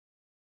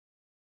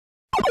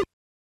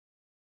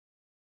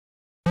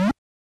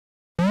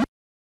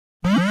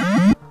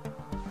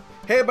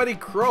Hey buddy,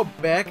 Crow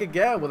back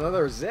again with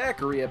another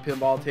Zaccaria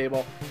Pinball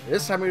table.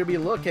 This time we're going to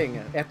be looking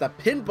at the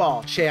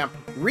Pinball Champ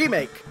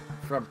Remake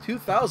from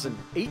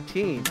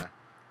 2018.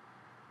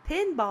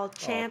 Pinball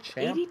Champ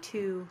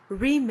 82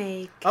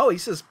 Remake. Oh, he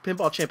says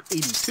Pinball Champ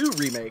 82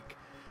 Remake.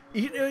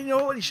 You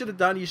know what he should have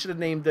done? You should have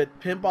named it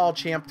Pinball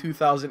Champ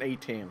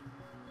 2018.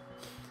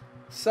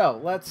 So,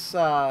 let's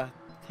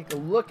take a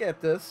look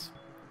at this.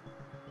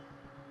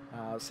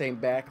 Same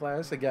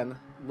backlash. Again,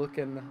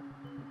 looking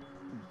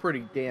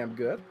pretty damn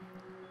good.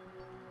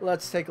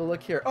 Let's take a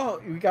look here.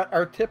 Oh, we got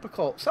our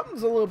typical...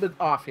 Something's a little bit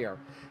off here.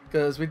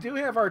 Because we do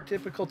have our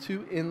typical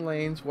 2 in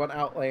lanes, 1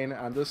 out lane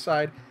on this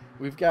side.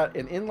 We've got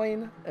an in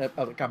lane,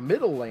 like a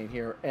middle lane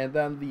here. And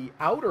then the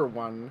outer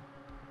one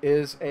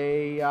is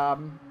a...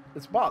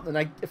 it's ball.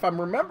 And if I'm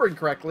remembering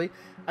correctly,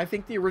 I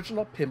think the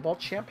original Pinball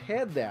Champ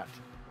had that.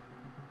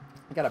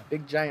 We got a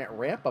big giant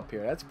ramp up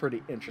here. That's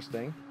pretty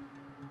interesting.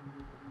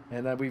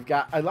 And then we've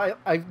got...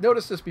 I've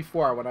noticed this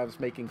before when I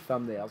was making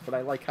thumbnails, but I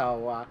like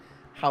how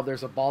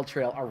there's a ball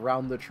trail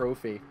around the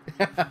trophy.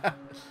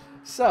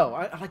 So,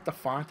 I like the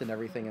font and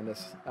everything in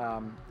this.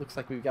 Looks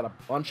like we've got a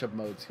bunch of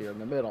modes here in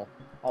the middle.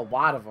 A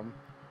lot of them.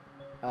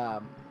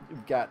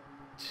 We've got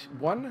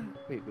one...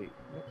 Wait.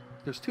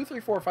 There's 2, 3,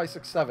 4, 5,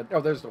 6, 7.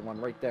 Oh, there's the one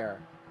right there.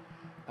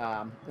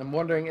 I'm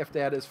wondering if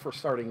that is for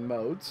starting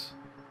modes.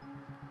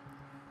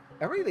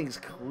 Everything's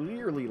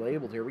clearly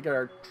labeled here. We got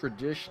our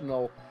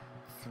traditional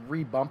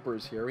 3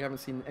 bumpers here. We haven't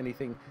seen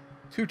anything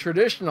too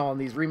traditional on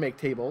these remake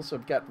tables. So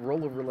we've got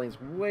rollover lanes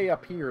way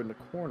up here in the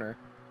corner.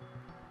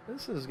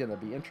 This is going to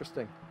be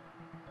interesting.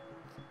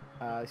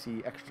 I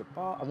see extra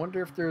ball. I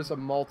wonder if there's a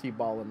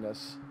multi-ball in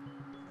this.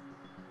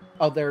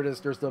 Oh, there it is.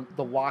 There's the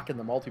lock in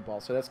the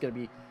multi-ball. So that's going to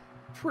be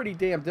pretty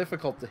damn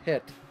difficult to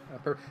hit.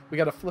 We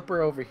got a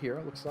flipper over here,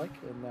 it looks like.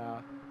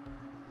 And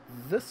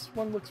this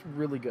one looks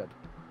really good.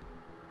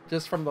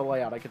 Just from the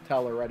layout, I could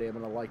tell already I'm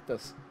going to like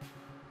this.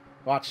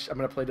 Watch, I'm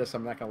going to play this,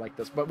 I'm not going to like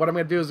this. But what I'm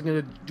going to do is I'm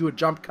going to do a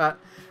jump cut.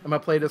 I'm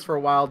going to play this for a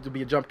while, to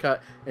be a jump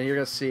cut, and you're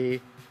going to see...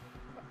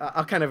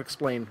 I'll kind of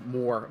explain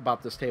more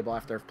about this table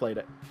after I've played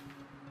it.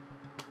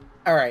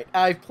 Alright,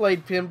 I've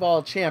played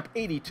Pinball Champ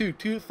 82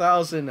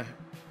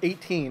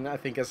 2018, I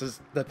think as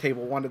the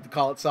table wanted to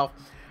call itself.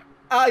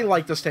 I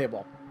like this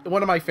table.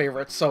 One of my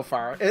favorites so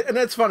far. And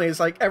it's funny, it's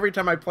like every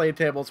time I play a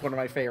table, it's one of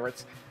my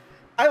favorites.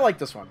 I like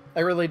this one.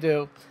 I really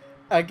do.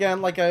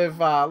 Again, like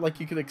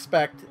you could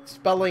expect,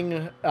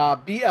 spelling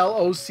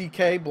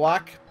B-L-O-C-K,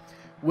 block,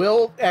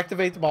 will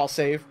activate the ball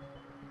save.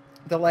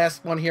 The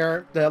last one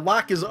here, the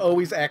lock is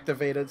always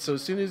activated, so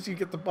as soon as you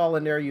get the ball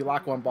in there, you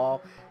lock 1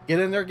 ball. Get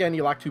in there again,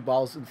 you lock 2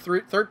 balls, and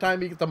third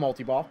time you get the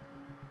multi-ball.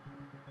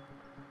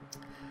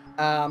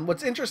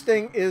 What's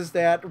interesting is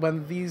that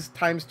when these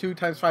times 2,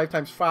 times 5,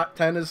 times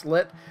 10 is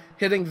lit,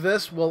 hitting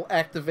this will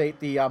activate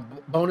the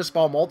bonus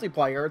ball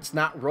multiplier. It's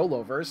not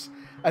rollovers.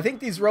 I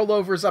think these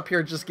rollovers up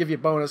here just give you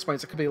bonus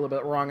points. I could be a little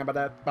bit wrong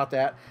about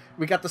that.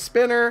 We got the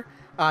spinner.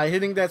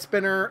 Hitting that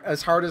spinner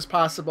as hard as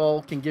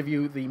possible can give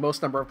you the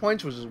most number of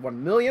points, which is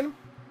 1 million.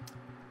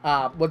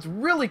 What's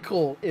really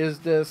cool is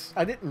this.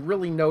 I didn't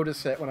really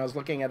notice it when I was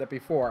looking at it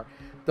before.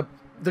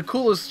 The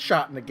coolest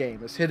shot in the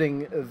game is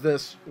hitting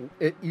this.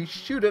 You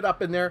shoot it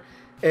up in there.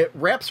 It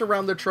wraps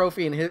around the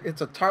trophy and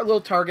it's a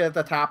little target at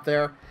the top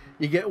there.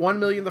 You get 1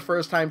 million the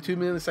first time, 2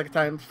 million the second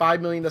time,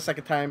 5 million the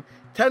second time,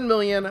 10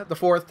 million the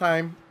fourth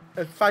time,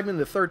 5 million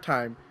the third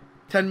time,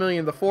 10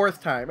 million the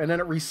fourth time, and then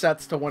it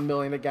resets to 1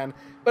 million again.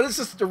 But it's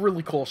just a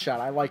really cool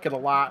shot. I like it a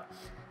lot.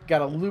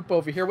 Got a loop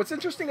over here. What's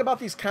interesting about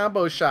these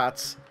combo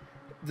shots,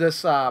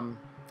 this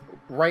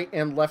right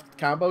and left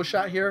combo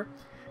shot here,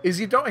 is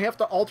you don't have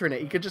to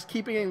alternate. You could just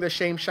keep getting the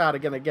same shot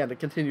again and again to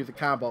continue the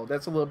combo.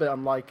 That's a little bit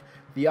unlike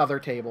the other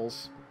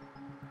tables.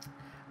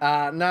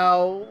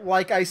 Now,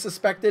 like I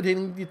suspected,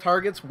 hitting the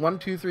targets 1,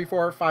 2, 3,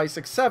 4, 5,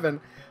 6,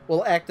 7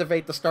 will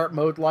activate the start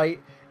mode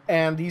light,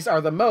 and these are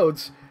the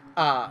modes.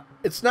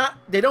 It's not,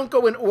 they don't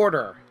go in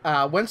order.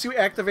 Once you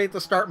activate the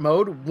start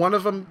mode, one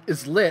of them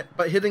is lit,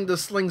 but hitting the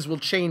slings will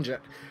change it.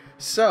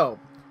 So,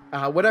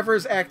 whatever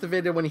is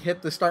activated when you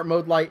hit the start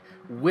mode light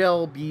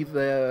will be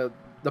the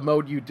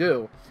mode you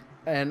do.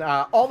 And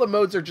all the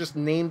modes are just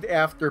named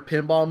after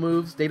pinball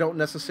moves. They don't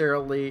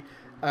necessarily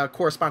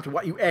correspond to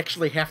what you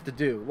actually have to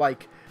do.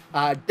 Like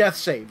death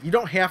save. You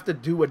don't have to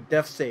do a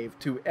death save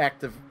to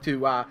get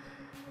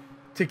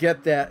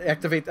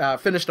that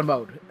finish the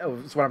mode.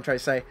 Is what I'm trying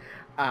to say.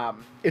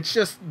 It's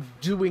just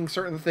doing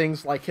certain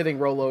things like hitting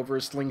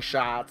rollovers,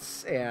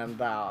 slingshots, and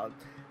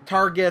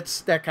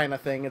targets, that kind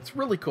of thing. It's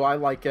really cool. I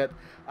like it.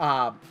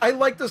 I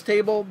like this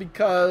table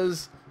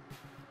because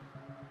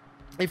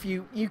if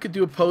you could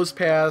do a post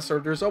pass, or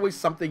there's always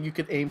something you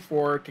could aim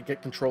for to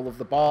get control of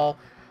the ball.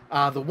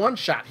 The one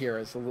shot here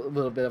is a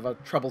little bit of a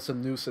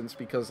troublesome nuisance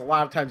because a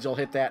lot of times you'll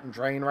hit that and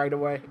drain right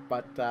away.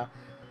 But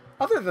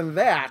other than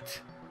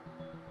that,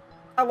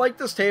 I like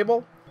this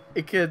table.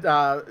 It could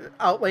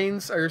out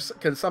lanes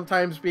can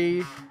sometimes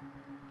be,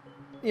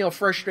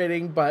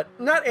 frustrating, but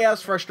not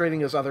as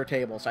frustrating as other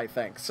tables, I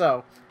think.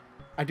 So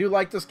I do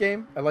like this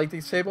game. I like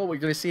this table. What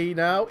you're going to see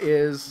now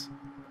is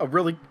a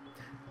really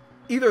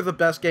either the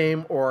best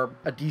game or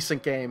a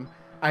decent game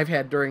I've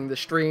had during the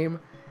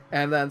stream,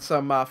 and then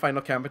some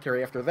final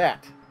commentary after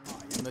that.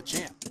 I am the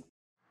champ.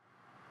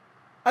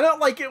 I don't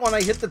like it when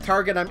I hit the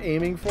target I'm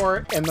aiming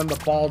for and then the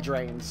ball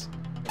drains.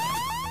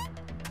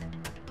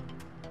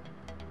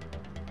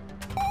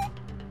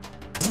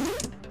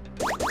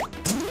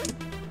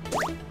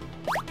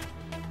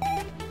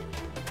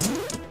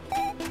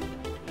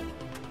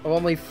 I'm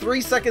only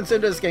 3 seconds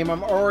into this game.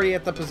 I'm already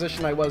at the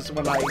position I was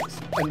when I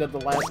ended the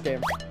last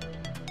game.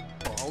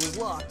 Ball is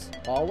locked.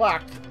 All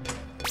locked.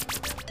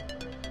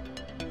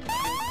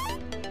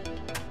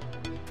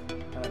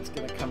 That's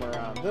gonna come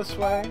around this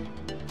way.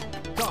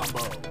 Combo.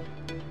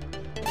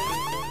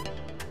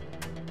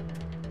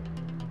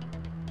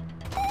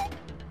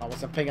 I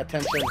wasn't paying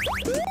attention.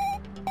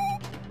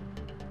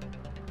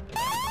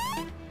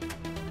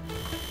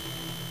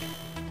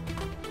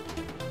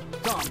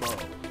 Combo.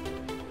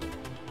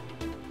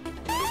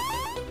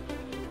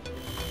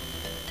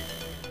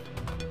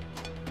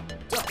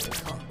 Double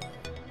combo.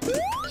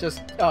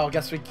 Just, oh, I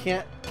guess we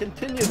can't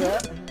continue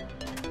that.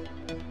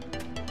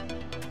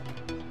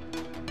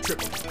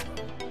 Triple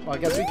combo. Well, I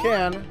guess we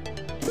can.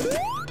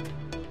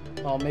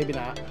 Well, maybe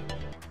not.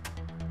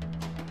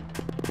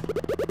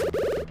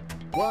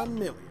 1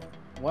 million.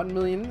 1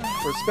 million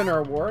for spinner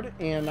award,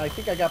 and I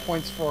think I got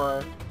points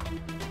for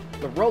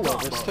the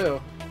rollovers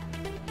too.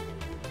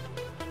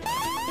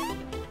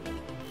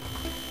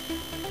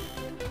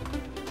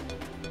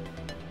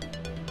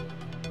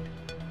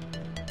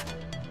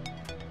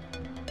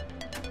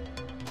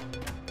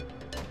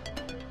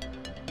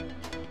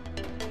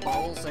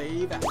 Ball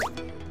save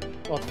activated.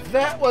 Well,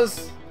 that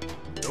was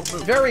Don't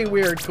move. very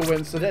weird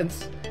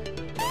coincidence.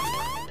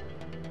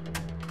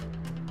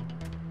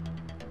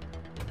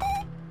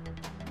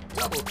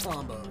 Double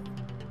combo.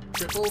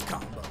 Triple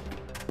combo.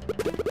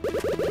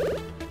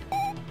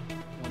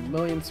 1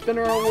 million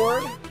spinner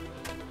award.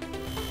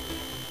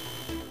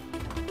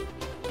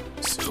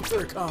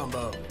 Super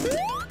combo.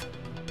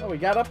 Oh, we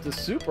got up to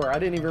super. I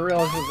didn't even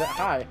realize it was that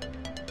high.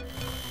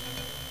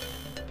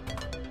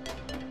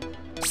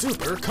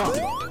 Super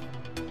combo.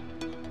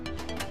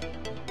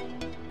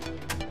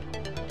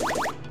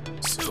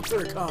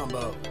 Super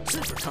combo.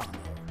 Super combo.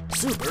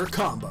 Super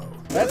combo.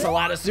 That's a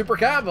lot of super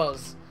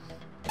combos.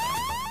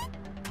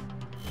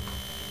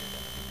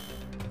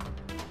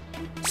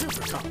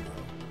 Super combo.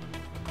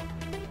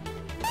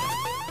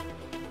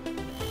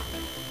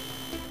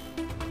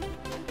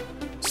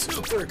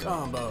 Super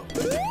combo.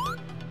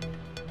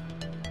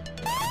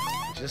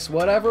 Just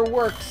whatever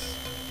works.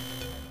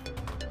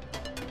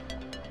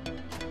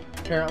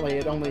 Apparently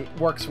it only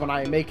works when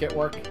I make it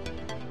work.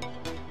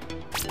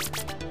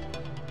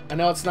 I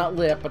know it's not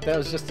lit, but that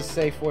was just a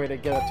safe way to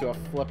get it to a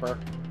flipper.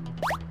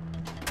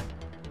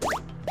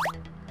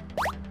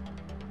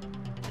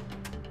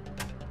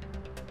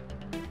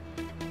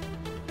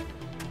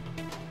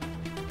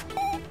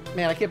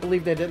 Man, I can't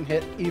believe they didn't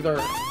hit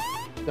either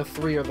the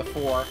 3 or the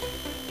 4.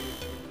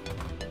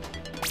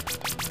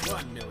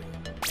 1 million.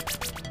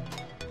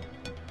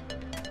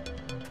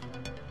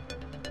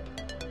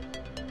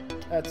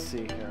 Let's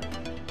see here.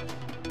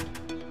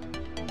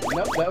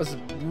 Nope, that was a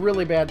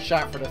really bad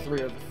shot for the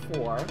 3 or the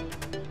 4.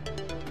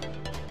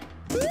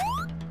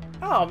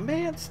 Oh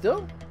man,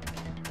 still?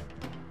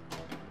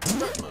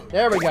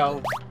 There we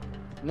go.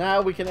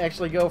 Now we can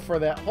actually go for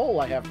that hole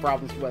I have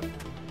problems with.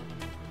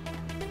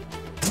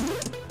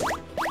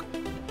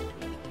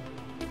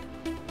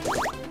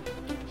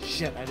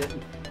 Shit, I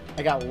didn't.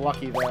 I got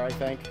lucky there, I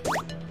think.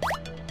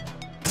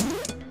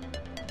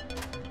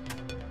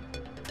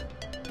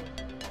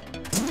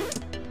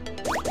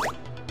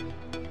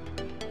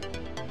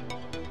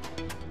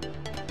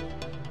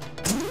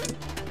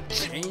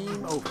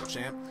 Game over,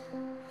 champ.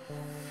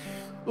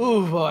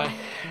 Ooh boy,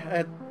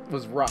 that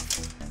was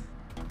rough.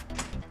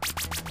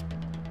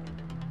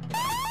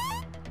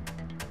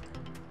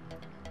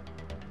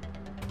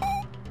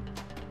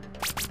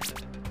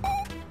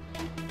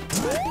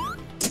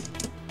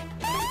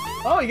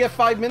 Oh, you get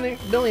 5 million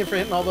for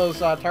hitting all those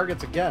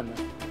targets again.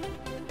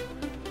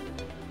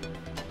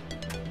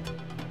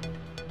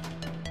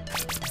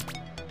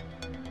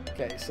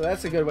 Okay, so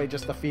that's a good way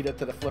just to feed it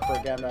to the flipper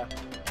again.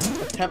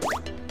 Attempt.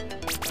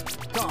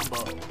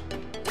 Combo.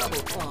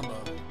 Double combo.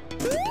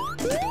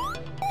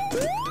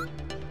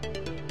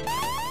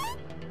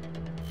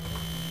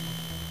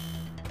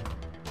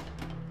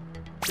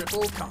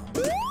 Triple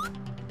combo.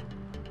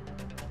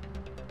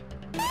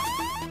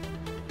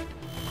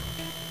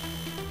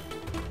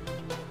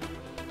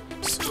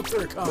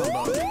 Super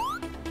combo.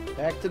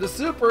 Back to the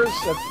supers.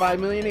 That's 5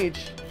 million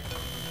each.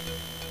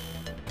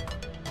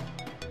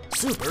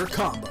 Super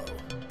combo.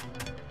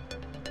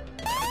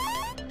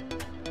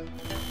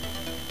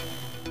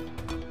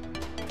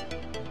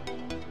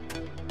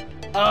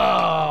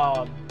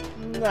 Oh,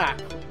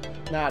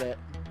 not it.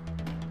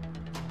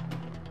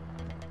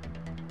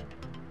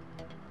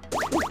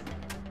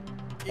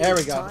 There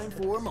we go. Time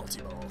for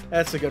multi-ball.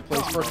 That's a good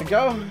place for it to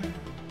go.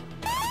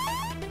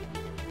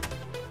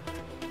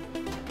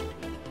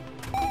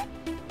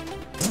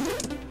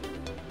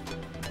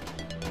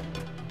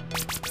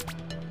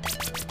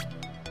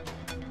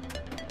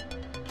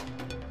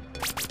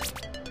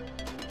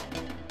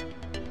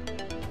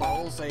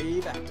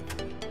 save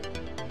activated.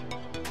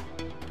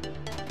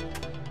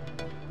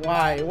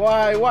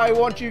 Why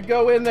won't you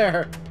go in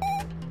there?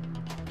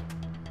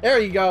 There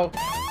you go.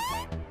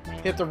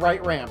 Hit the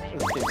right ramp.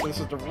 Okay, so this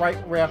is the right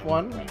ramp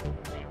one.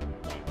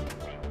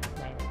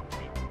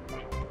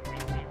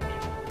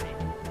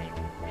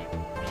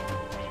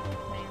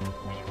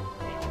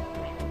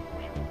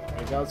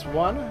 There goes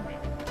one.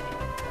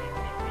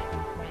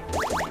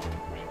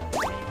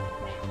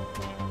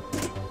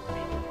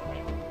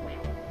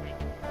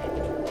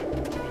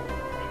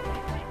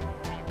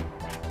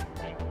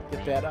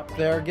 Get that up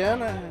there again.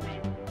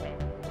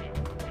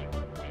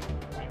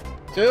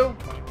 Two.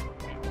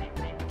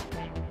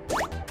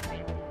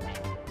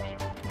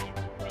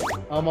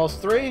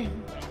 Almost three.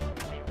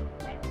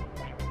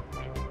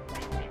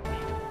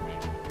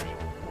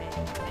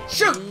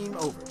 Shoot! Game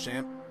over,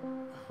 champ.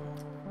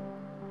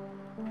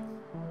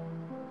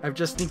 I've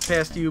just sneaked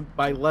past you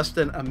by less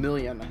than a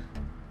million.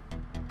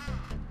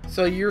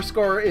 So your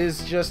score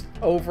is just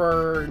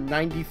over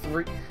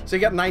 93. So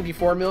you got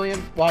 94 million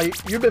while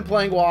you've been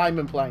playing while I've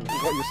been playing,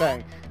 is what you're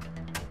saying.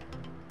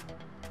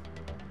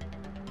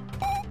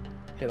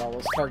 Hit all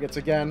those targets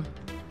again.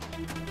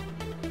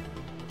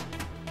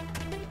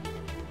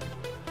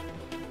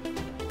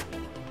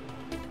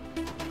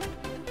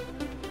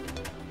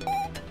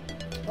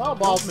 Oh,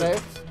 ball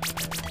safe.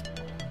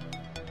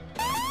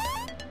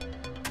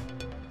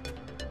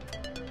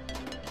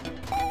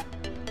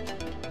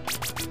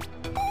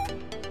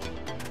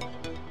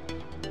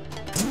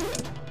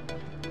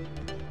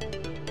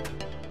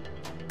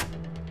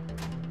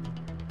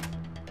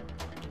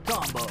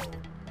 Combo.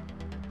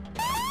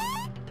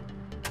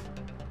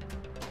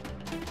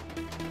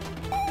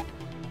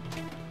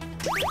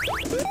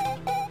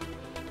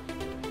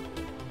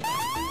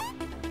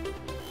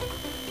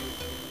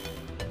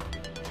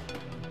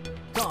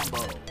 Combo.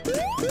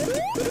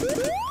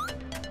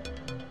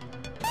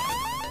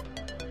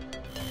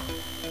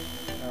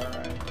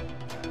 Alright.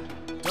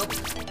 Double.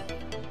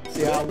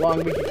 See how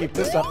long we can keep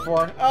this up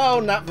for. Oh,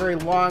 not very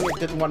long. It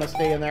didn't want to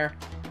stay in there.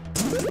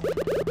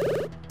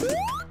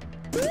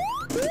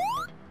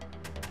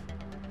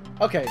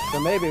 Okay, so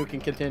maybe we can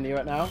continue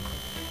it now.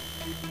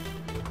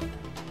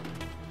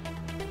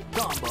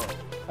 Combo.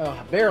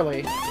 Oh,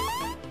 barely.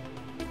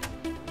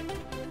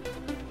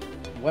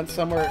 Went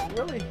somewhere it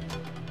really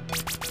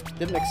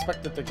didn't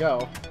expect it to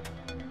go.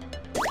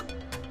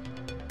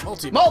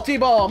 Multi-ball.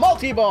 Multi-ball!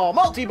 Multi-ball!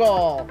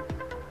 Multi-ball!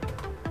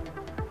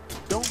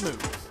 Don't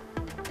move.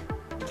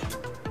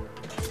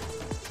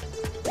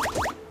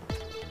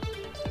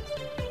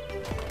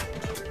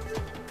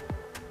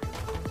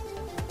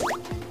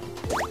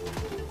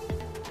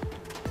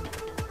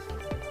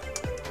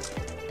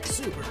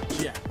 Super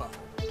jackpot.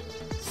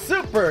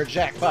 Super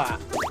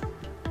jackpot!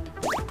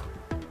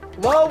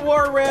 Well,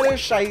 War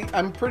Radish,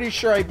 I'm pretty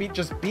sure I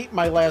just beat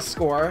my last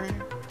score.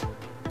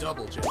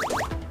 Double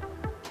jackpot.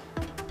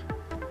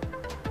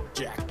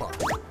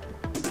 Jackpot.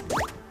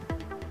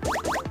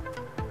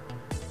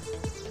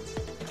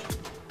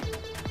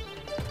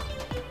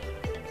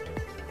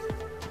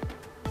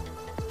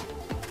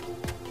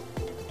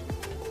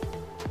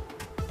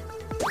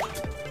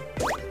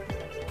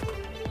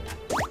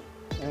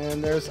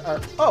 And there's our...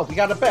 Oh, we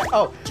got it back.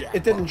 Oh, Jackpot.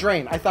 it didn't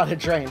drain. I thought it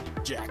drained.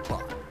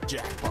 Jackpot.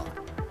 Jackpot.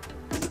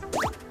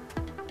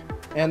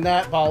 And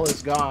that ball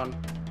is gone.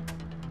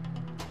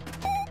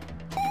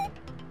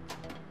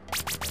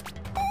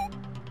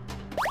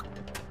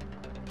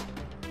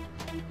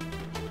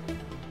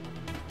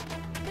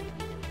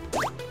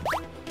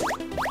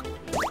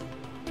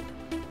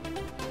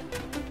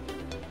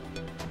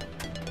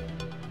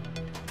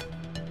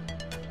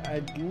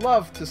 I'd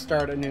love to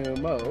start a new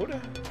mode.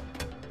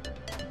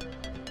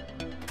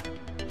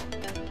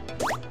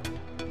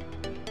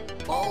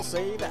 Ball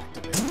save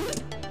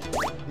activated.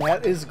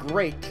 That is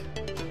great.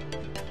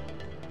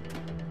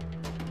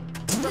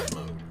 Start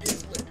mode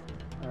is lit.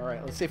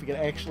 Alright, let's see if we can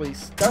actually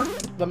start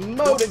the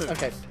mode.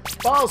 Okay,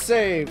 ball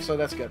save, so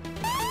that's good.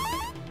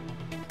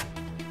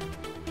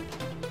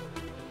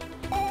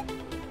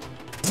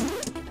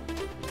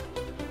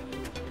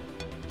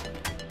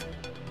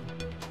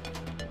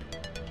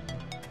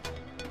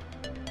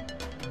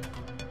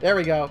 There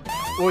we go.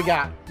 What we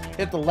got?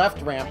 Hit the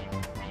left ramp.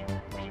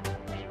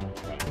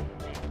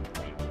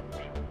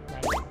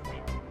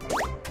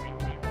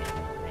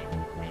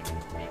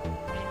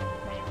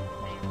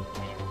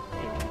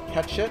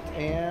 Catch it,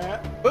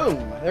 and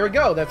boom! There we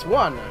go, that's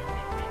one.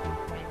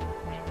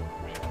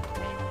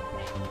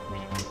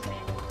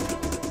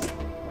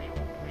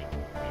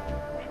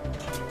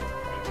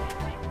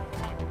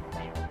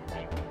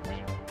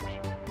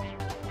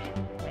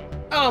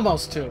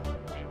 Almost two.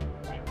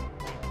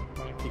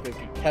 You can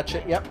catch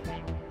it, yep.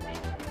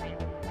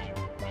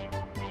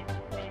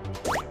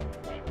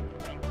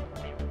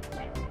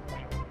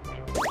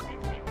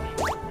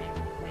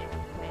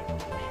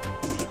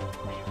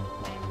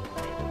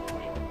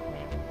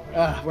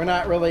 We're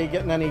not really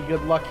getting any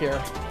good luck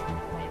here.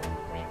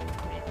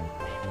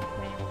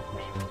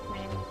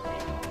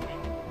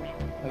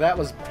 That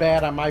was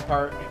bad on my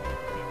part.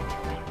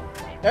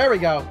 There we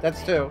go.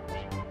 That's two.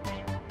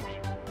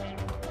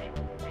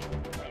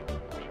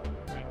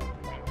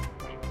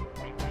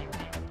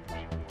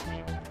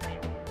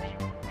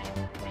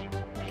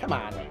 Come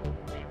on.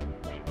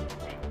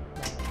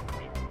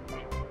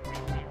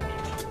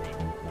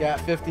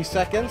 Got 50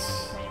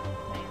 seconds.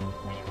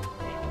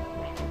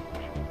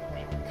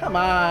 Come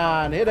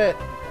on, hit it.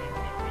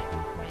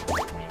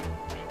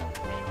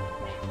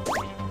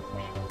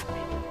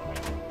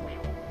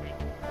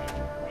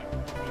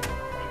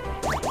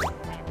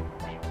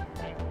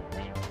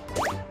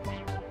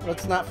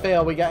 Let's not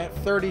fail. We got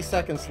 30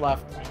 seconds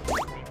left.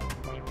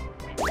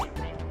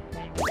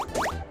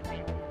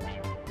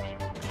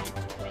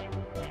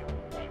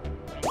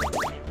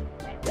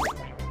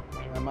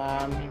 Come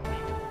on.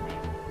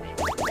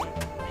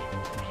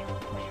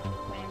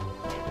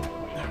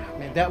 Oh,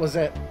 man, that was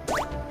it.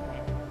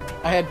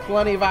 I had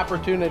plenty of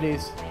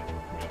opportunities.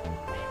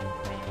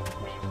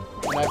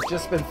 And I've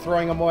just been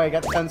throwing them away. I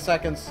got 10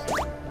 seconds.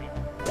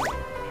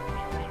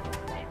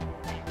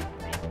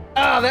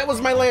 Ah, that was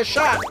my last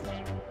shot.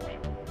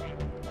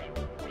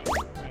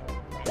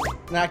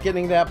 Not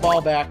getting that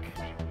ball back.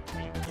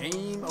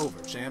 Game over,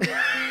 champ.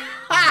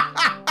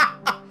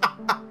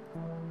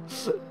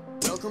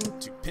 Welcome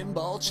to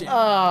Pinball Champ.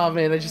 Oh,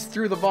 man, I just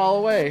threw the ball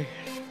away.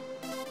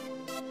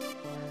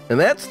 And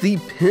that's the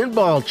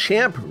Pinball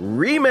Champ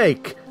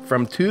remake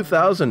from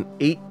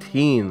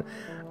 2018.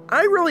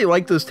 I really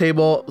like this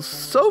table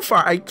so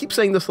far. I keep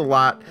saying this a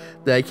lot,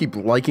 that I keep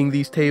liking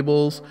these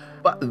tables,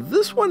 but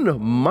this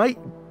one might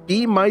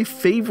be my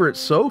favorite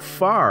so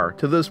far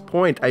to this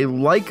point. I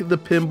like the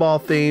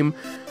pinball theme.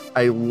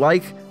 I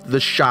like the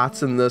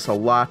shots in this a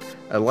lot.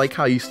 I like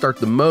how you start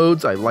the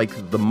modes. I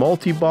like the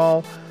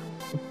multi-ball.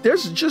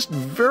 There's just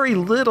very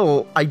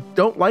little I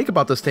don't like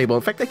about this table.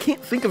 In fact, I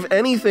can't think of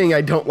anything I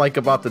don't like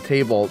about the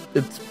table.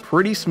 It's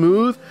pretty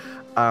smooth.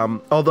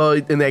 Although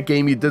in that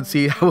game you did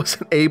see I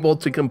wasn't able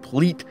to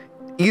complete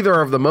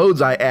either of the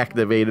modes I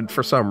activated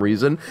for some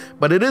reason,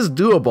 but it is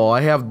doable.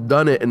 I have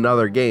done it in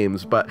other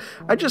games, but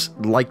I just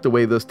like the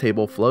way this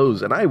table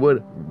flows, and I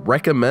would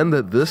recommend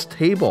this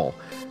table.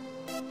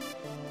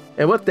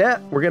 And with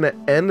that, we're going to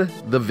end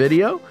the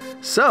video.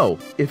 So,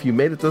 if you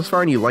made it this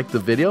far and you liked the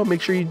video,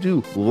 make sure you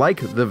do like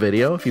the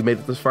video. If you made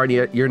it this far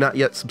and you're not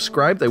yet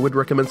subscribed, I would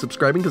recommend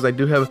subscribing because I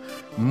do have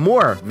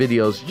more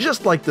videos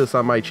just like this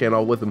on my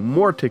channel with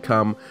more to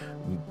come.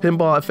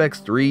 Pinball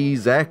FX3,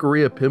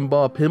 Zaccaria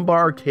Pinball, Pinball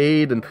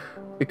Arcade, and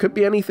it could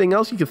be anything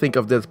else you can think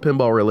of that's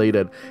pinball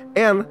related.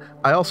 And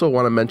I also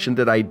want to mention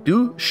that I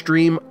do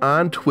stream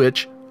on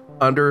Twitch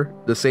under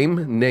the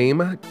same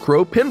name,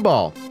 Crow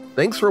Pinball.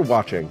 Thanks for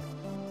watching.